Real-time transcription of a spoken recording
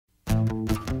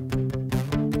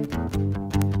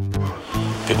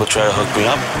People try to hook me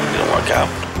up, it didn't work out.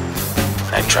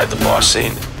 I tried the bar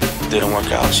scene, it didn't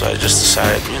work out, so I just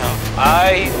decided, you know.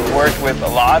 I worked with a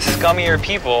lot scummier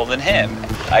people than him.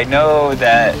 I know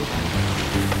that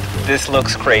this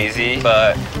looks crazy,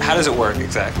 but how does it work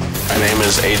exactly? My name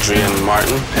is Adrian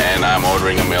Martin, and I'm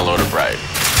ordering a mail order bride.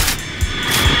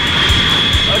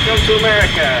 Welcome to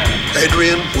America.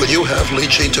 Adrian, will you have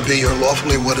Lychee to be your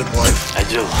lawfully wedded wife? I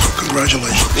do.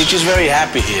 Congratulations. Lychee's very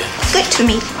happy here. Good to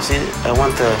me. See, I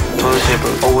want the toilet paper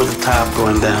over the top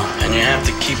going down, and you have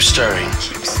to keep stirring.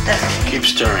 Keep stirring. Keep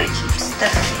stirring. Keep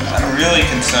stirring. I'm really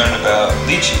concerned about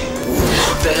Lychee.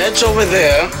 The head's over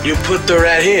there, you put the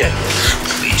rat here.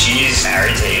 Lychee is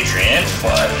married to Adrian,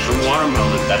 but From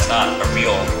watermelon. that's not a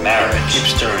real marriage. Keep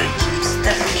stirring. Keep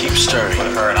stirring. Keep stirring.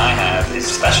 What her and I have is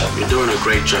special. You're doing a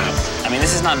great job. I mean,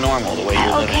 this is not normal the way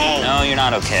you're living. Okay. No, you're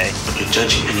not okay. You're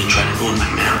judging and you're trying to ruin my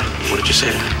marriage. What did you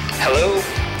say to her? Hello?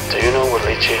 Do you know where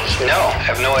Lychee is? No, I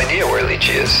have no idea where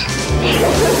Lychee is.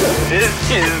 This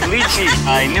is Lychee.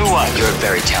 I knew one. You're a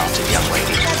very talented young lady.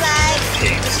 Bye-bye.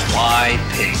 Pigs. Why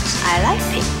pigs? I like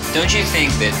pig. Don't you think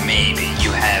that maybe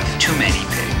you have too many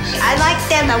pigs? I like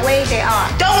them the way they are.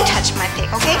 Don't touch my pig,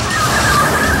 okay?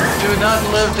 Do not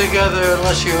live together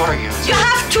unless you argue. You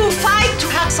have to fight to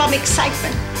have some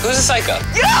excitement. Who's a psycho?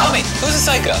 You! Tell me, who's a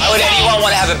psycho? Why would anyone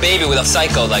want to have a baby with a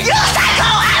psycho like You psycho!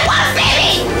 I want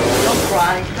baby! Don't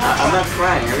cry. I'm not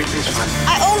crying. Everything's fine.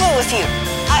 I over with you.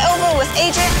 I over with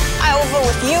Adrian. I over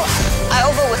with you. I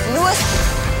over with Louis.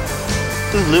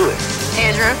 Who's Louis?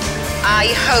 Andrew,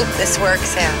 I hope this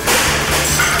works out.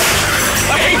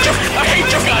 I hate you! I hate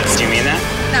you! God, do you mean that?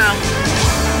 No,